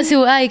 liittyykö tämä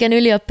sinun äikän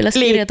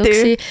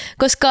ylioppilaskirjoituksiin? Liittyy.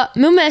 Koska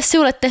minun mielestä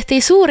sinulle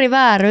tehtiin suuri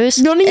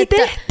vääryys. No niin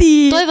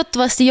tehtiin!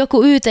 Toivottavasti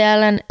joku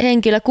YTL:n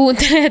henkilö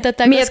kuuntelee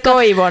tätä, minä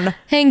toivon.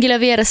 Henkilö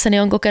vieressäni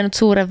on kokenut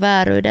suuren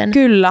vääryyden.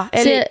 Kyllä,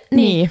 eli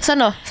niin.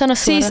 Sano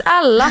siis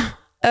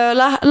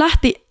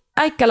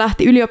äikkä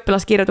lähti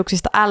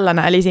ylioppilaskirjoituksista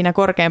L:nä, eli siinä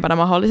korkeimpana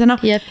mahdollisena.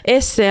 Jep.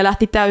 Essee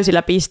lähti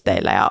täysillä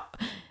pisteillä ja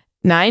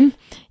näin.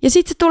 Ja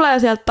sitten se tulee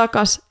sieltä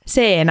takas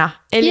C-nä.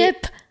 Eli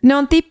ne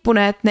on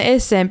tippuneet ne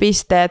esseen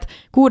pisteet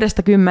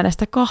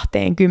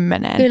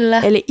 60–20. Kyllä.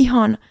 Eli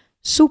ihan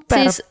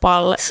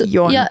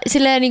superpaljon. Ja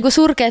silleen niinku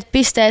surkeat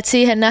pisteet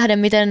siihen nähden,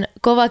 miten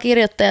kova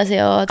kirjoittaja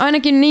sinä oot.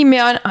 Ainakin niin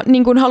minä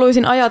niin kuin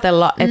haluaisin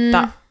ajatella,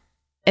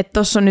 että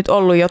tuossa on nyt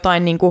ollut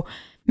jotain... Niin kuin,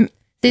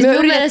 siis me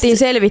yritettiin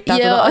selvittää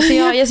tuota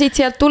asiaa ja sitten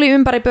sieltä tuli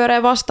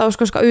ympäripyöreä vastaus,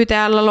 koska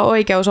YTL on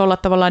oikeus olla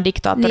tavallaan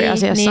diktaattori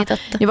asiassa.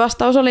 Niin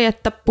vastaus oli,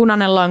 että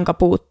punainen lanka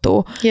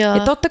puuttuu. Joo. Ja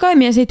totta kai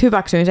minä siitä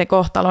hyväksyin sen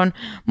kohtalon.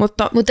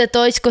 Mutta et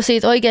olisiko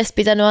siitä oikeasti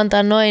pitänyt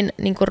antaa noin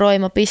niinku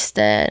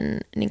roimapisteen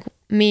niinku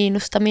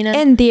miinustaminen?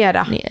 En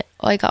tiedä. Niin,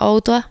 aika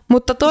outoa.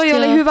 Mutta toi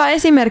oli hyvä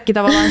esimerkki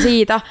tavallaan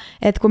siitä,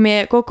 että kun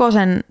minä koko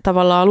sen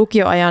tavallaan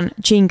lukioajan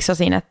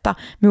jinksasin, että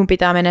minun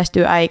pitää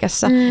menestyä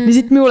äikässä, niin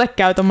sitten minulle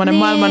käy tommonen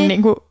maailman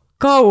niinku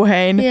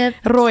kauhein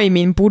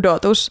roimin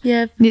pudotus.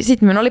 Niin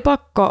sitten minun oli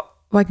pakko,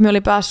 vaikka minä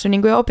oli päässyt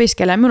niinku jo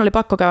opiskelemaan, minun oli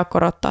pakko käydä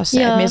korottaa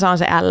se, että minä saan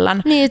se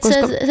L:n. Niin,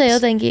 koska se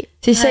jotenkin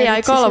siis se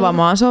jäi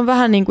kalvamaan. Se on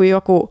vähän niin kuin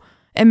joku,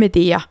 en mä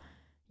tiedä,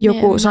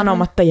 joku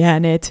sanomatta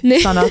jääneet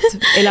sanat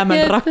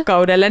elämän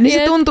rakkaudelle, niin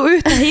se tuntui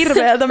yhtä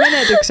hirveältä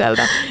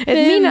menetykseltä.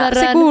 Että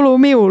se kuuluu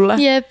minulle.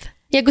 Jep.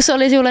 Ja kun se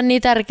oli sinulle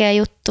niin tärkeä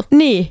juttu.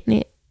 Niin.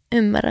 Niin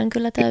ymmärrän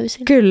kyllä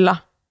täysin. Kyllä.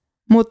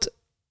 Mutta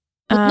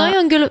noi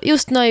on kyllä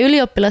just noi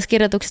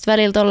ylioppilaskirjoitukset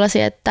välillä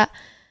tollaisia, että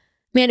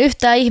minä en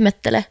yhtään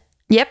ihmettele.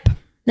 Jep.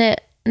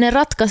 Ne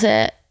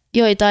ratkaisee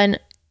joitain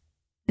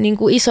niin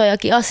kuin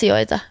isojakin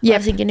asioita,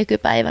 varsinkin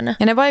nykypäivänä.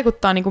 Ja ne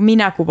vaikuttaa niin kuin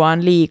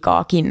minäkuvaan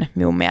liikaakin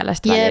minun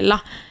mielestä välillä.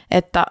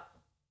 Että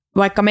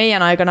vaikka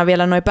meidän aikana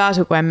vielä nuo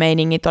pääsykoen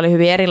meiningit oli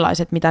hyvin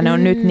erilaiset, mitä ne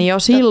on nyt, niin jo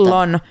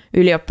silloin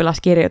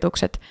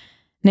ylioppilaskirjoitukset,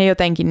 ne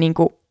jotenkin niin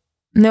kuin,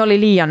 ne oli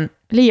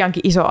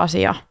liiankin iso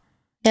asia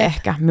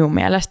ehkä minun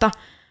mielestä.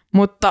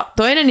 Mutta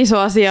toinen iso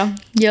asia,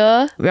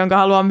 jonka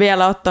haluan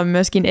vielä ottaa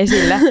myöskin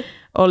esille,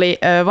 oli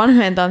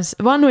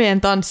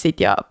vanhojen tanssit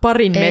ja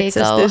parin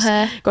metsästys.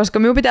 Koska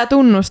minun pitää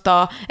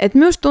tunnustaa, että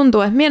minusta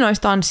tuntuu, että minä en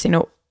olisi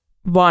tanssinut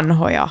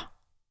vanhoja,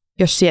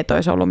 jos sieltä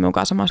olisi ollut minun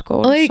kanssa samassa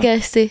koulussa.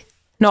 Oikeasti?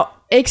 No,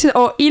 eikö se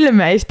ole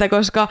ilmeistä,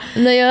 koska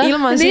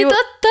ilman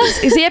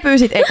sie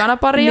pyysit ekana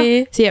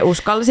paria, sie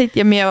uskallisit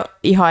ja minä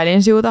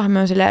ihailin siuta.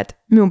 Minä silleen, että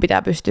minun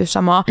pitää pystyä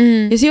samaan.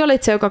 Ja sie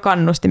olit se, joka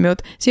kannusti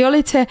minut. Sie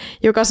olit se,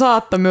 joka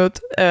saattoi minut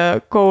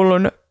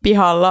koulun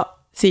pihalla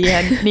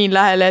siihen niin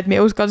lähelle, että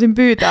minä uskalsin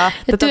pyytää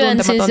tätä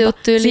tuntematonta.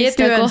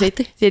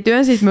 Sie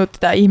työnsit minut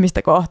tätä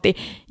ihmistä kohti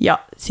ja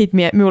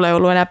sitten minulla ei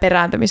ollut enää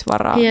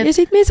perääntymisvaraa. Jep. Ja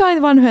sitten minä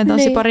sain vanhojen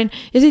tanssiparin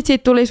ja sitten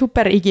siitä tuli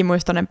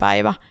superikimuistoinen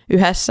päivä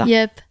yhdessä.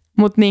 Jep.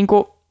 Mutta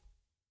niinku,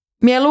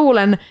 minä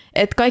luulen,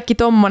 että kaikki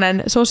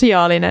tommonen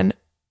sosiaalinen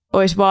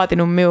olisi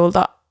vaatinut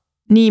minulta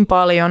niin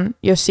paljon,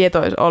 jos sieltä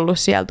olisi ollut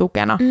siellä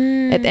tukena.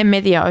 Että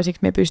en tiedä, olisiko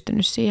me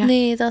pystynyt siihen.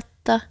 Niin,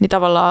 totta. Niin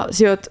tavallaan,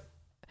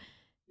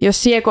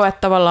 jos sie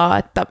koet tavallaan,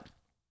 että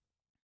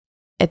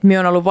minä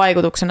on ollut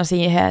vaikutuksena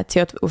siihen, että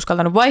sinä olet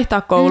uskaltanut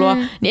vaihtaa koulua,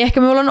 niin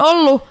ehkä minulla on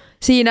ollut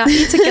siinä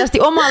itsekkäästi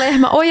oma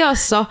lehmä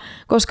ojassa,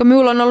 koska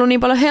minulla on ollut niin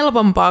paljon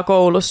helpompaa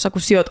koulussa,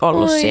 kun sinä olet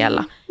ollut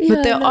siellä.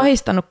 Mutta ei ole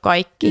ahistanut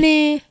kaikki.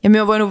 Niin. Ja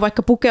minä olen voinut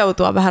vaikka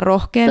pukeutua vähän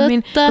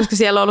rohkeammin, koska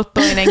siellä on ollut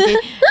toinenkin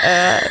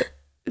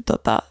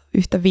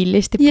yhtä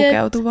villisti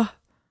pukeutuva.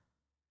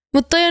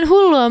 Mutta toi on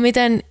hullua,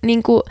 miten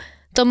niinku,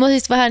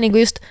 tommosista vähän niinku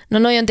just, no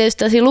noi on tietysti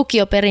tällaisia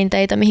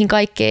lukioperinteitä, mihin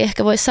kaikki ei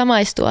ehkä voi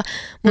samaistua,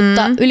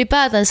 mutta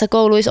ylipäätänsä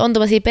kouluissa on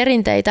tommosia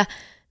perinteitä,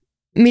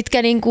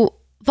 mitkä niinku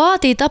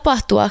vaatii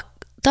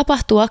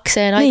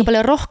tapahtuakseen aika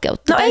paljon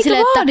rohkeutta. No eikö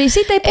vaadi?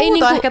 Siitä ei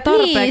puhuta ehkä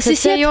tarpeeksi,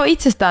 siis se ei ole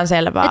itsestään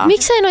selvää. Et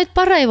miksei noita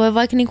pareja voi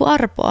vaikka niinku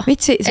arpoa?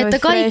 Vitsi, että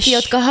kaikki, fresh,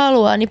 jotka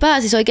haluaa, niin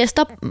pääsis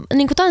oikeastaan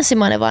niinku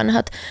tanssimaan ne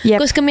vanhat. Jep.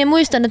 Koska minä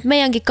muistan, että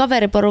meidänkin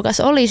kaveriporukas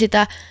oli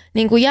sitä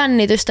niinku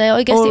jännitystä ja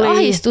oikeasti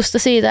ahistusta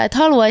siitä, että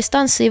haluaisi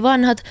tanssia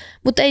vanhat,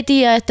 mutta ei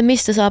tiedä, että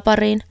mistä saa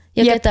pariin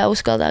ja ketä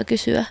uskaltaa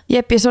kysyä.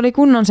 Jep, ja se oli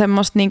kunnon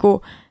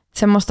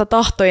semmoista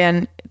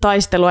tahtojen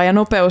taistelua ja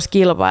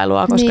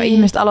nopeuskilpailua, koska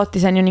ihmiset aloitti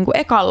sen jo niinku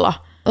ekalla.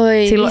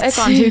 Silloin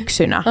ekan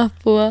syksynä.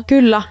 Apua.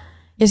 Kyllä.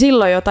 Ja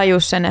silloin jo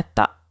tajus sen,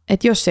 että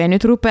jos se ei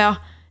nyt rupea,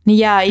 niin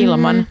jää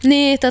ilman.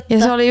 Niin, totta. Ja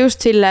se oli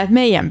just silleen, että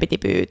meidän piti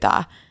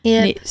pyytää.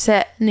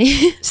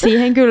 Niin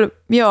siihen kyllä,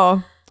 joo.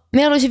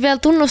 Mä haluaisin vielä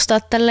tunnustaa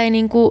tälleen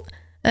niinku,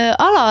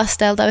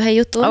 ala-asteelta yhden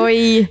jutun.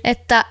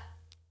 Että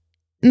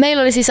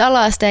meillä oli siis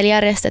ala-asteella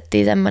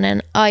järjestettiin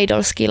tämmöinen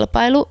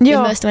idols-kilpailu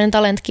ja myös tämmöinen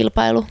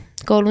talent-kilpailu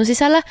koulun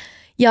sisällä.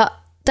 Ja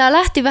tää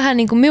lähti vähän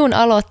niin kuin minun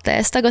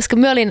aloitteesta, koska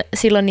mä olin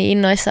silloin niin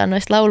innoissaan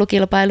noista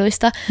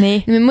laulukilpailuista.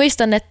 Niin mä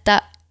muistan,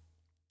 että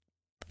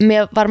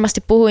mä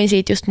varmasti puhuin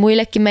siitä just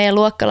muillekin meidän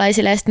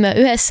luokkalaisille ja sitten me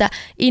yhdessä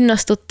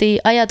innostuttiin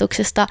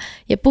ajatuksesta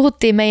ja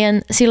puhuttiin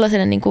meidän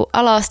silloiselle niin kuin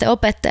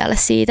ala-asteopettajalle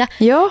siitä.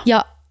 Joo.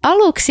 Ja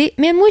aluksi,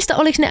 mä en muista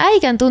oliko ne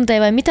äikän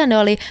tunteja vai mitä ne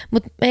oli,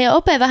 mutta meidän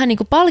ope vähän niin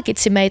kuin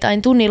palkitsi meitä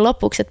aina tunnin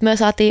lopuksi, että me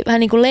saatiin vähän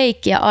niin kuin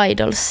leikkiä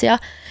idolsia.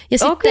 Ja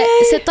sitten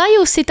se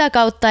tajusi sitä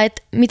kautta,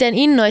 että miten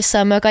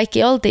innoissaan me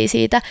kaikki oltiin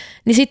siitä,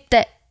 niin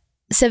sitten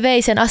se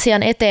vei sen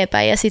asian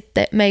eteenpäin ja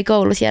sitten meidän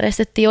koulussa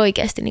järjestettiin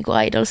oikeasti niin kuin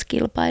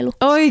idols-kilpailu.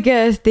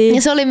 Oikeasti?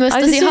 Ja se oli myös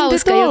tosi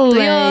hauska juttu,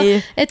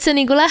 että se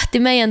niin kuin lähti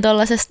meidän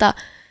tuollaisesta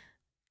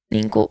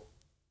niin kuin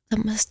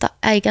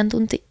äikän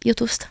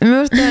tuntijutusta.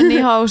 Minusta on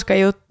niin hauska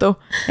juttu.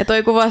 Ja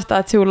toi kuvastaa,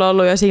 että sinulla on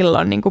ollut jo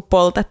silloin niin kuin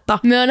poltetta.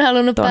 Me on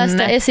halunnut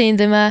päästä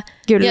esiintymään.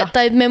 Kyllä.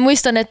 Tai me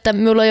muistan, että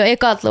minulla on jo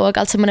ekat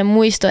luokalta semmoinen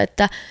muisto,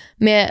 että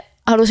me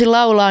halusin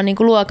laulaa niin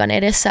kuin luokan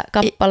edessä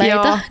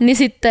kappaleita. Niin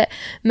sitten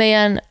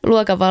meidän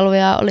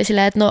luokanvalvoja oli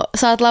silleen, että no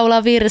saat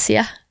laulaa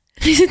virsiä.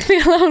 Niin sitten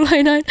minä lauloin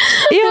aina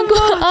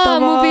jonkun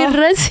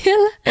aamuvirren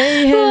siellä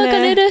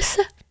luokan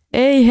edessä.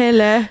 Ei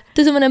hele.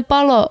 Semmoinen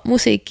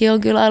palomusiikki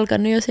on kyllä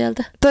alkanut jo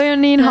sieltä. Toi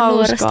on niin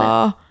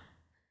hauskaa.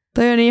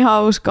 Toi on niin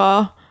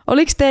hauskaa.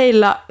 Oliko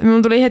teillä,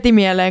 minun tuli heti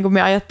mieleen, kun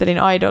minä ajattelin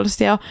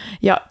idolsia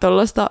ja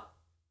tuollaista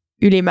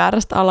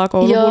ylimääräistä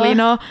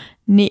alakouluhulinaa,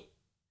 niin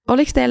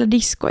oliko teillä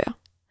diskoja?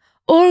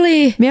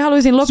 Oli. Minä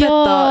haluaisin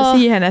lopettaa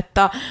siihen,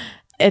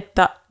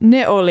 että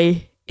ne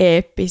oli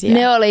eeppisiä.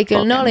 Ne oli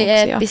kyllä, ne oli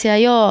eeppisiä,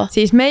 joo.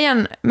 Siis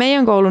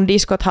meidän koulun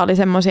diskothan oli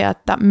semmoisia,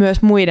 että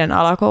myös muiden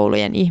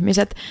alakoulujen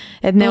ihmiset,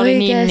 että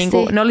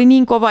ne oli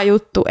niin kova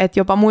juttu, että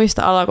jopa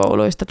muista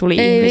alakouluista tuli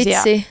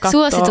ihmisiä kattoo.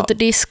 Suositut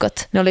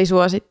diskot. Ne oli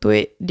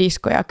suosittuja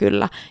diskoja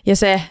kyllä. Ja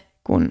se,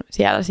 kun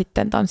siellä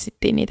sitten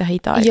tanssittiin niitä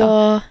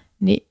hitaita.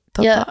 Niin,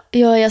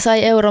 ja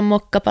sai euron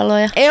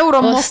mokkapaloja.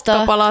 Euron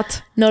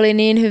mokkapalat. Ne oli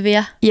niin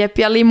hyviä. Jep,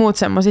 ja limut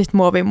semmoisista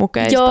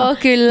muovimukeista. Joo,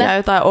 kyllä. Ja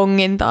jotain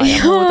ongintaa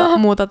ja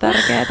muuta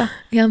tärkeää.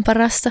 Ihan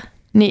parasta.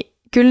 Niin,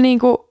 kyllä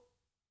niinku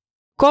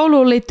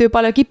kouluun liittyy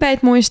paljon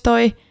kipeitä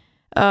muistoja.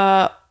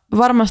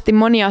 Varmasti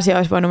moni asia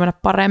olisi voinut mennä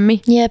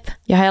paremmin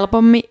ja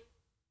helpommin,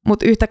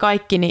 mutta yhtä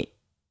kaikki, niin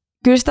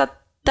kyllä sitä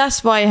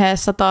tässä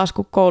vaiheessa taas,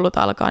 kun koulut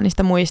alkaa, niin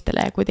sitä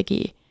muistelee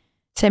kuitenkin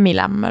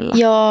semilämmöllä.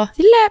 Joo.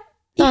 Silleen,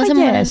 on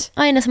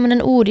aina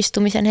semmoinen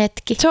uudistumisen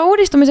hetki. Se on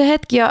uudistumisen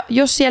hetki ja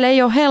jos siellä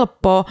ei ole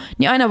helppoa,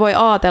 niin aina voi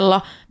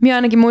ajatella. Minä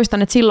ainakin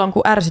muistan, että silloin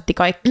kun ärsytti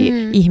kaikki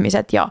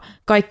ihmiset ja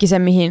kaikki se,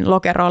 mihin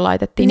lokeroon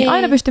laitettiin, niin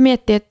aina pystyi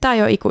miettimään, että tämä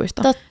ei ole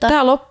ikuista. Totta.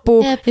 Tämä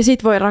loppuu ja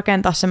sit voi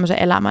rakentaa semmoisen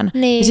elämän.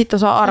 Ja sit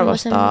osaa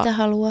arvostaa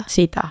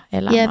sitä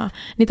elämää.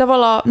 Niin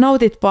tavallaan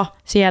nautitpa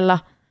siellä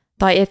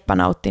tai etpä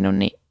nauttinut,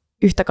 niin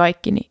yhtä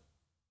kaikki, niin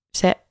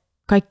se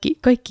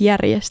kaikki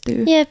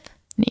järjestyy. Jep.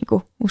 Niin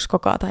kuin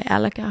uskokaa tai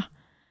älkää.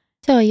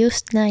 Se on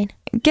just näin.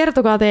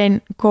 Kertokaa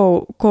teidän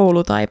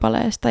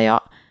koulutaipaleesta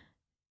ja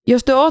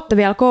jos te ootte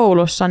vielä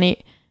koulussa,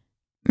 niin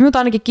minut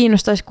ainakin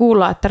kiinnostaisi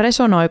kuulla, että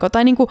resonoiko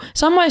tai niin kuin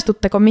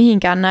samaistutteko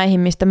mihinkään näihin,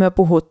 mistä me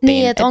puhuttiin,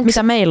 Niin, että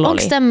mitä meillä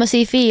oli. Onko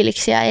tämmöisiä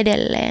fiiliksiä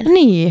edelleen?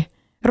 Niin,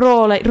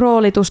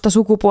 roolitusta,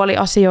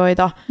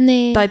 sukupuoliasioita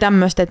Niin. tai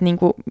tämmöistä, että niin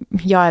kuin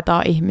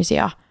jaetaan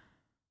ihmisiä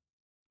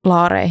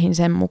laareihin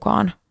sen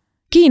mukaan.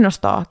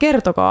 Kiinnostaa,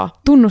 kertokaa,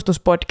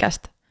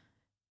 tunnustuspodcast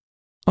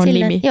on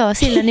nimi. Joo,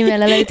 sillä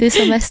nimellä löytyy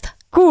somesta.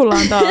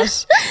 Kuullaan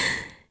taas.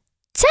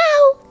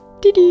 Ciao!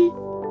 Didi.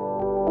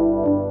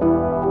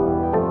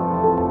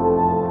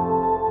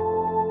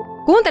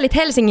 Kuuntelit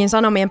Helsingin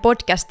Sanomien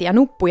podcastia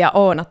Nuppu ja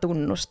Oona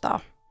tunnustaa.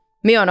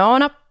 Minä on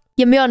Oona.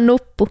 Ja minä on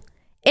Nuppu.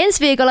 Ensi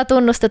viikolla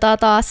tunnustetaan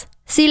taas.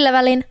 Sillä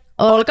välin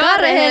olkaa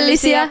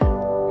rehellisiä!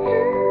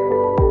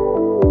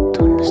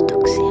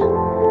 Tunnustuksia.